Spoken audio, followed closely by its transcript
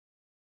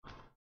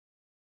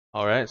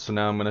Alright, so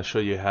now I'm going to show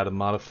you how to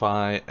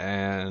modify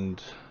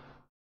and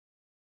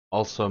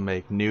also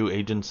make new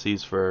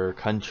agencies for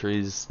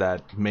countries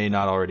that may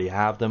not already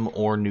have them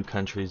or new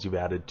countries you've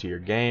added to your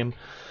game.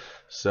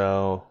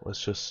 So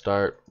let's just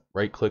start.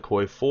 Right click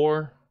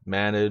Hoi4,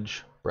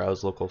 manage,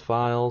 browse local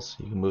files.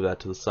 You can move that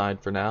to the side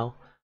for now.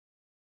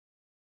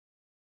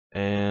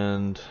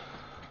 And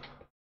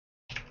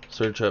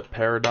search up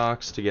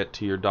Paradox to get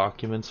to your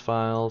documents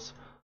files.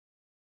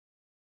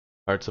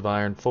 Hearts of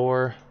Iron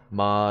 4,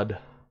 mod.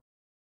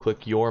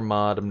 Click your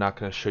mod. I'm not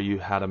going to show you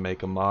how to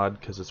make a mod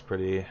because it's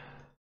pretty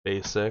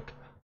basic.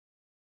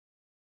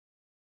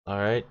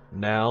 Alright,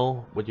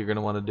 now what you're going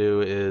to want to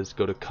do is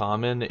go to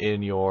common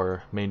in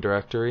your main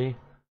directory,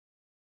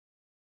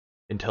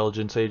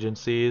 intelligence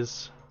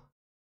agencies,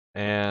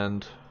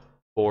 and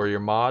for your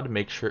mod,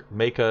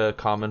 make a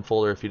common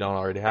folder if you don't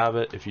already have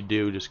it. If you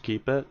do, just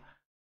keep it,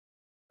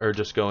 or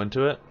just go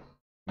into it.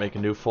 Make a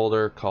new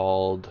folder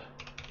called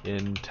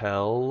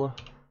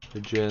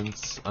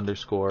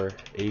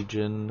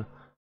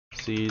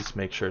intelligence_agencies.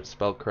 Make sure it's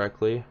spelled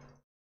correctly.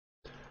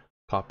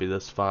 Copy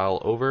this file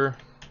over,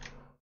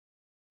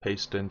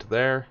 paste it into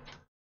there.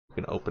 You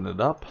can open it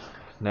up.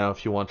 Now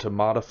if you want to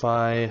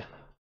modify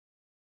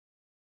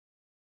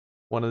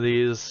one of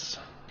these,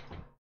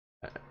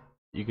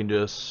 you can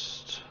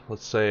just,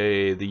 let's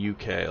say the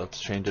UK, let's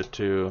change it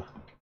to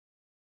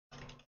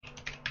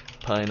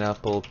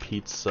pineapple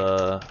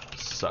pizza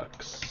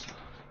sucks.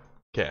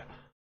 Okay,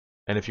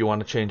 and if you want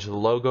to change the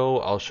logo,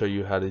 I'll show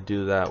you how to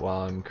do that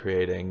while I'm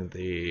creating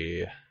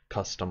the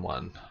custom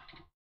one.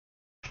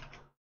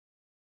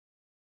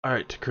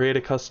 Alright, to create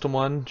a custom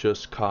one,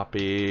 just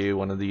copy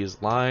one of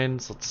these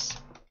lines. Let's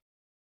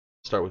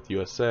start with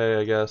USA,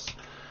 I guess.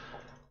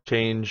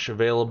 Change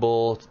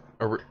available,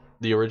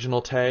 the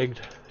original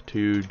tagged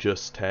to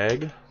just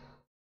tag.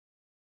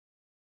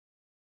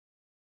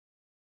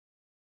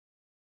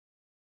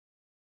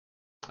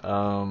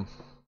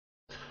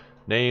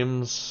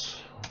 Names,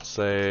 let's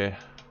say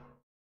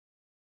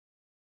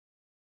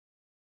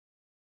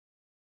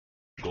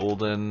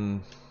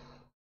Golden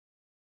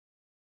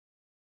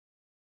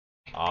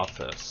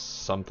Office,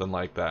 something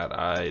like that.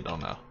 I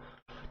don't know.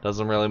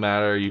 Doesn't really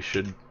matter. You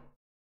should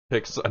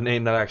pick a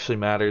name that actually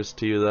matters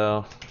to you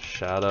though.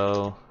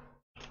 Shadow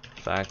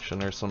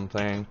Faction or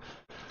something.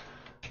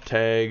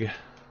 Tag,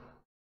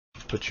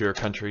 put your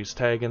country's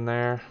tag in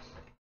there.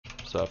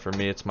 So for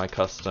me it's my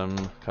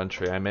custom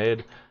country I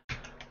made.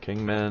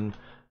 Kingman.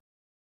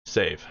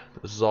 Save.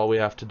 This is all we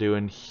have to do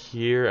in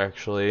here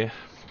actually.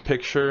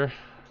 Picture,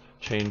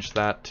 change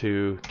that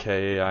to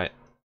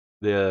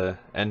the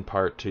end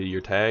part to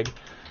your tag,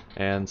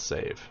 and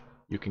save.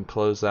 You can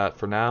close that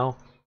for now.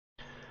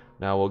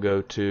 Now we'll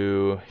go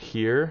to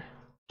here,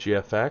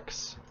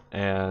 GFX,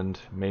 and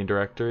main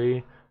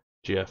directory,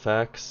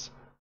 GFX.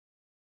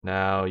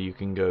 Now you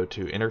can go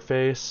to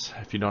interface.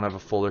 If you don't have a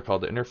folder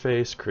called the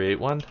interface, create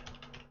one.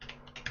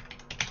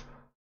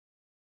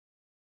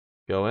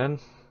 Go in.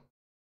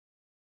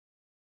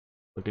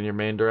 Look in your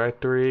main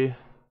directory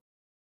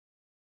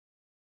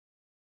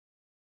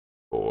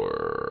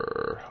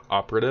for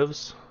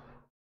operatives.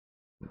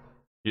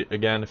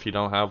 Again, if you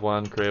don't have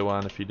one, create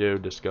one. If you do,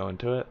 just go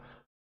into it.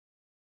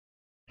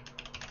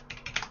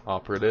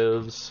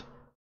 Operatives.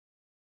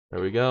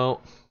 There we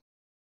go.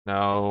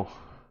 Now,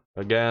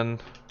 again,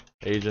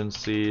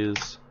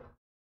 agencies.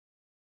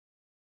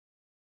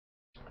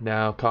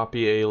 Now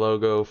copy a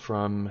logo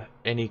from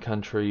any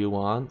country you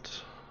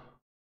want.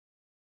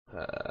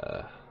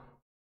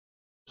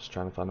 Just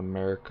trying to find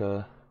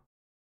America.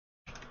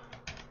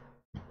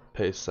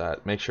 Paste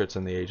that. Make sure it's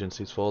in the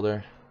agencies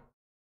folder.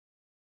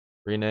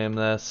 Rename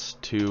this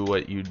to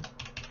what you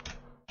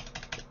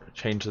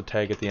change the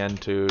tag at the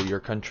end to your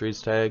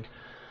country's tag.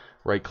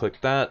 Right click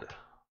that.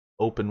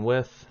 Open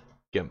with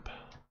GIMP.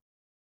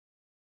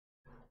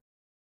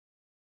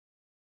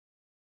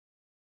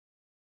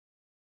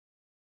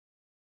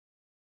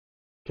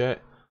 Okay,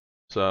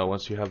 so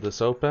once you have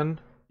this open,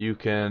 you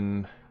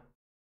can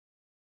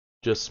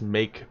just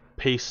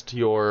paste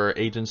your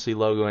agency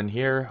logo in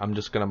here. I'm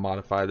just going to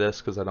modify this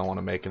because I don't want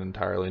to make an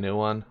entirely new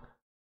one.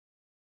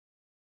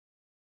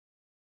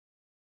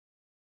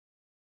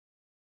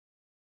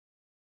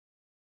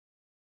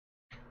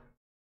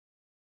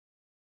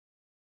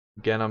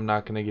 Again, I'm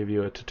not going to give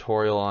you a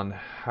tutorial on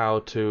how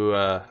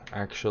to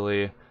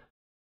actually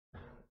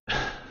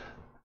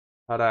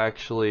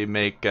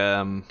make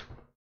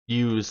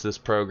use this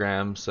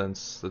program,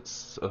 since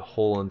it's a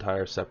whole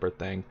entire separate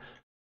thing.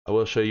 I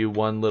will show you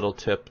one little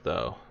tip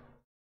though.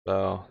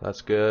 So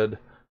that's good.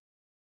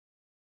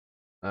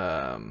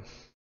 As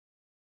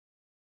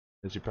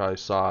you probably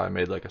saw, I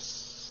made like a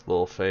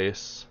little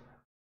face.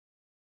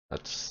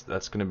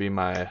 That's gonna be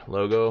my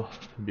logo.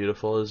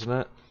 Beautiful, isn't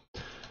it?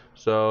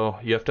 So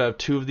you have to have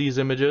two of these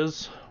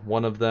images.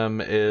 One of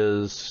them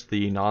is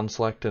the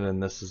non-selected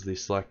and this is the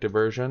selected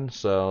version.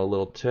 So a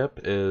little tip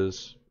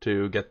is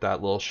to get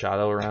that little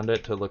shadow around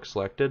it to look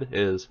selected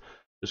is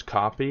just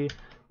copy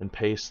and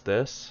paste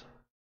this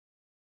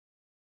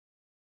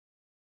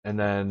and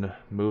then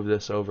move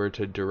this over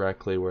to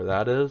directly where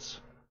that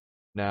is.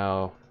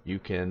 Now you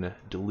can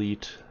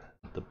delete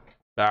the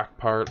back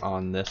part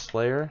on this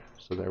layer.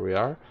 So there we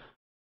are.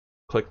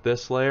 Click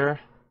this layer,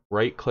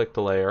 right click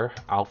the layer,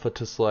 alpha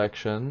to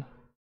selection,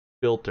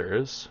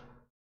 filters,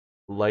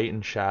 light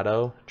and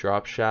shadow,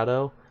 drop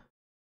shadow,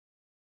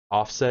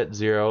 offset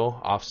 0,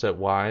 offset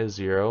Y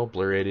 0,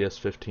 blur radius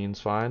 15 is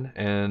fine,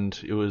 and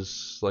it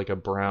was like a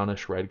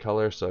brownish red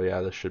color, so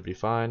yeah, this should be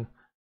fine.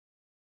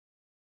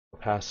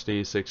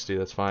 Opacity 60,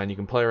 that's fine. You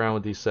can play around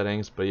with these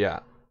settings, but yeah,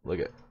 look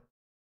at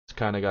it's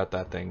kind of got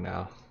that thing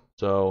now.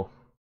 So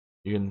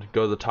you can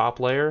go to the top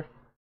layer,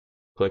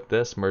 click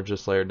this, merge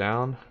this layer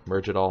down,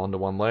 merge it all into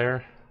one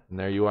layer, and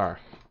there you are.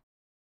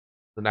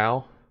 So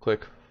now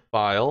click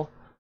File,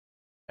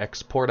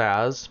 Export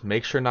As.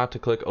 Make sure not to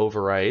click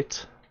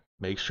Overwrite.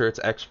 Make sure it's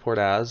Export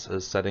As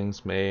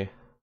settings may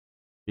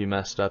be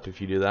messed up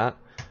if you do that.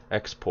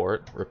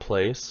 Export,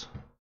 replace.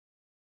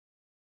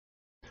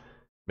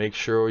 Make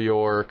sure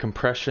your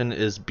compression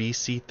is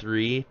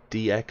BC3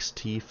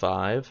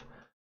 DXT5.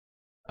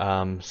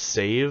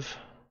 Save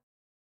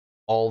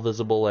all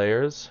visible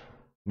layers.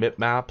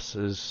 Mipmaps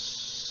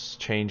is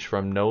changed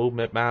from no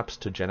mipmaps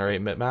to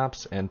generate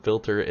mipmaps, and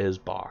filter is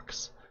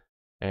box.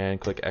 And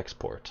click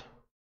export.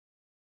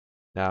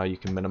 Now you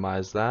can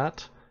minimize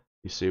that.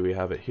 You see we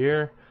have it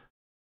here.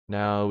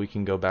 Now we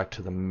can go back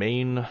to the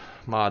main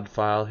mod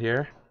file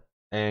here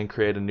and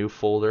create a new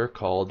folder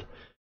called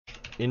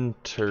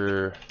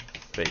interface.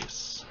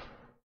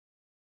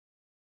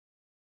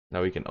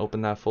 Now we can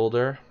open that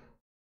folder,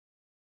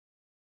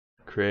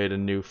 create a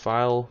new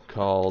file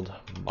called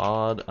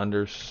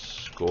mod_gfx,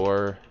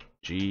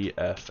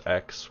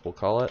 we'll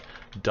call it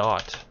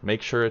dot.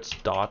 Make sure it's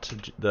dot,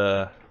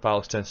 the file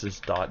extension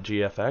is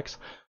 .gfx.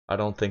 I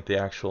don't think the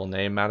actual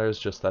name matters,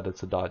 just that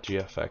it's a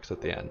 .gfx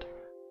at the end.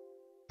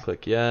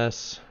 Click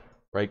yes,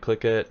 right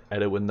click it,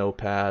 edit with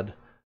Notepad,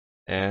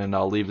 and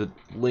I'll leave the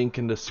link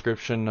in the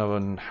description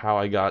on how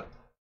I got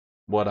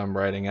what I'm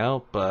writing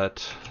out, but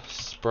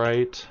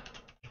sprite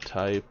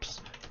types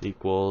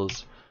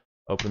equals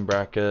open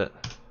bracket,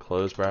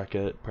 close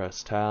bracket,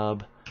 press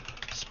tab,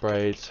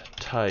 sprite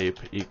type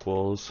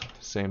equals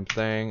same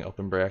thing,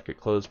 open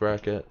bracket, close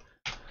bracket,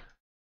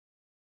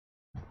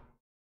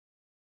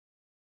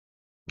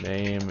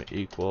 name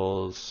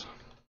equals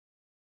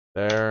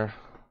there,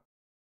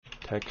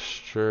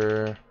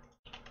 texture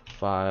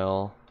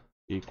file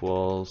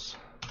equals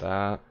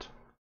that,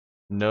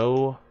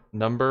 no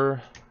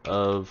number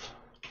of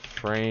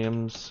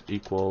frames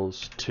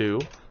equals 2,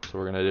 so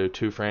we're gonna do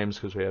 2 frames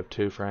because we have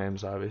 2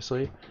 frames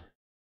obviously,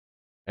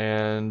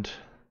 and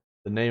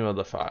the name of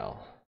the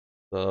file.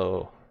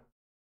 So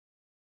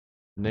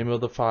the name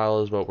of the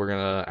file is what we're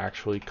gonna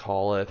actually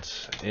call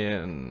it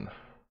in,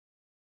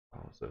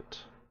 how is it,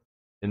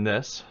 in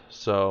this.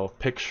 So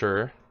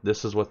picture,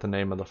 this is what the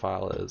name of the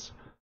file is.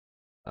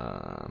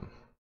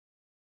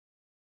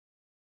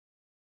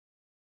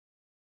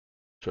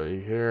 Show you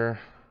here,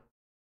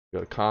 go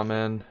to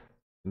common,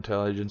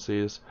 intel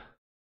agencies,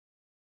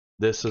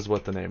 this is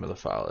what the name of the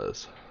file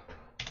is.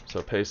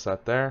 So paste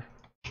that there.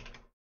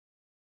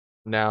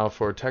 Now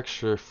for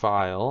texture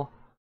file,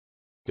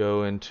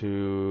 go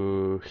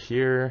into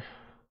here,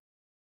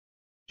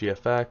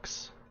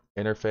 GFX,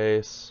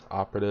 interface,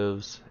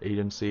 operatives,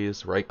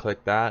 agencies, right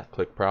click that,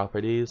 click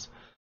properties,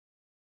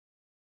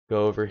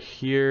 go over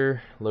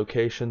here,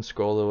 location,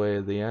 scroll all the way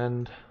to the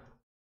end,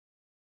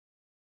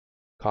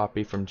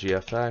 copy from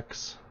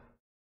GFX,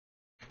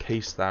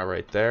 paste that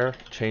right there,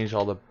 change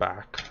all the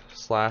back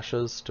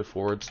slashes to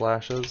forward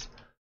slashes,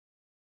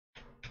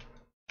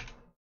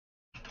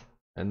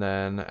 and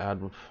then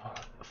add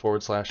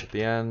forward slash at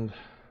the end,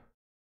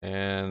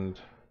 and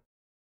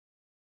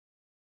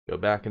go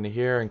back into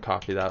here and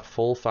copy that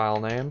full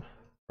file name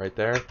right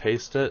there,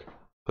 paste it,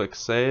 click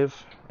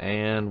save,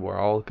 and we're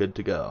all good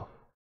to go.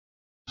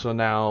 So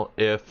now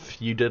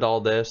if you did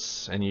all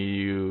this and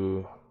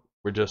you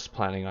were just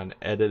planning on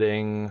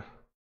editing,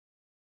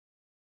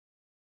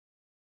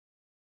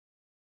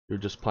 you're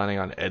just planning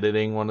on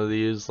editing one of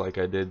these like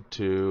I did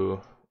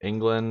to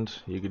England,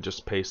 you could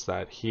just paste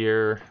that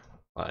here.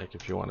 Like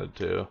if you wanted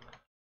to,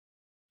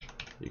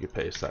 you could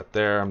paste that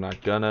there. I'm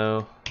not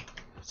gonna.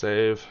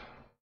 Save.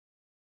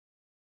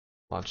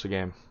 Launch the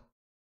game.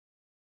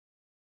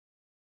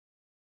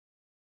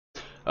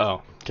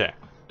 Oh, okay.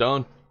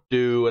 Don't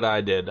do what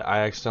I did. I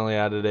accidentally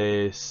added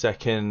a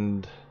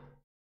second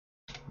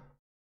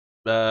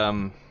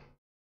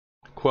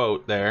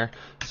quote there,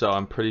 so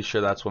I'm pretty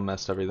sure that's what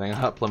messed everything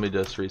up. Let me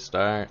just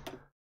restart.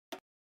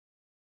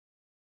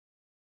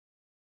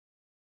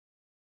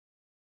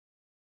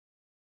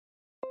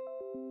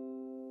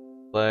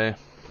 Play.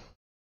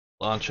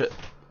 Launch it.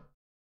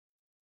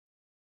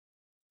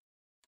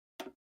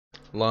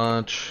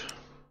 Launch.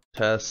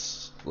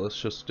 Test. Let's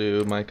just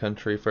do my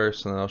country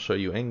first and then I'll show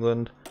you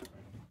England.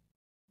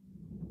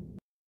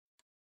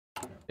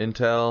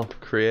 Intel,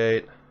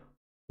 create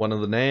one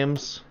of the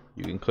names.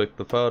 You can click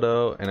the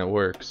photo and it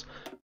works.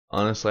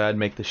 Honestly, I'd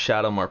make the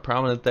shadow more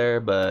prominent there,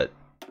 but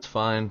it's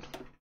fine.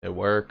 It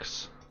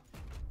works.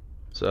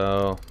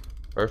 So,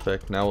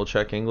 perfect. Now we'll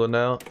check England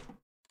out.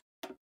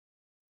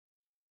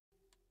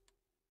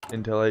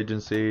 Intel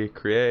Agency,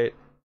 create.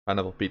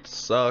 Pineapple Pizza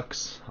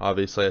sucks.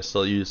 Obviously, I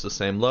still use the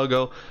same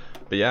logo.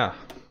 But yeah,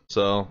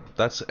 so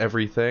that's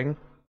everything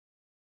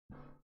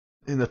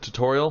in the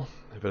tutorial.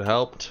 If it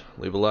helped,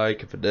 leave a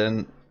like. If it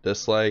didn't,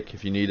 dislike.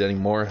 If you need any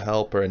more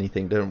help or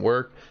anything didn't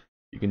work,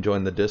 you can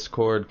join the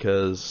Discord,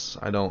 because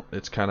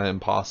it's kind of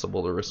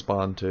impossible to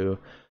respond to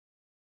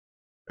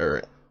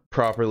or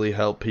properly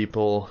help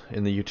people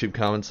in the YouTube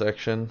comment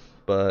section.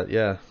 But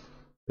yeah,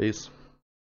 peace.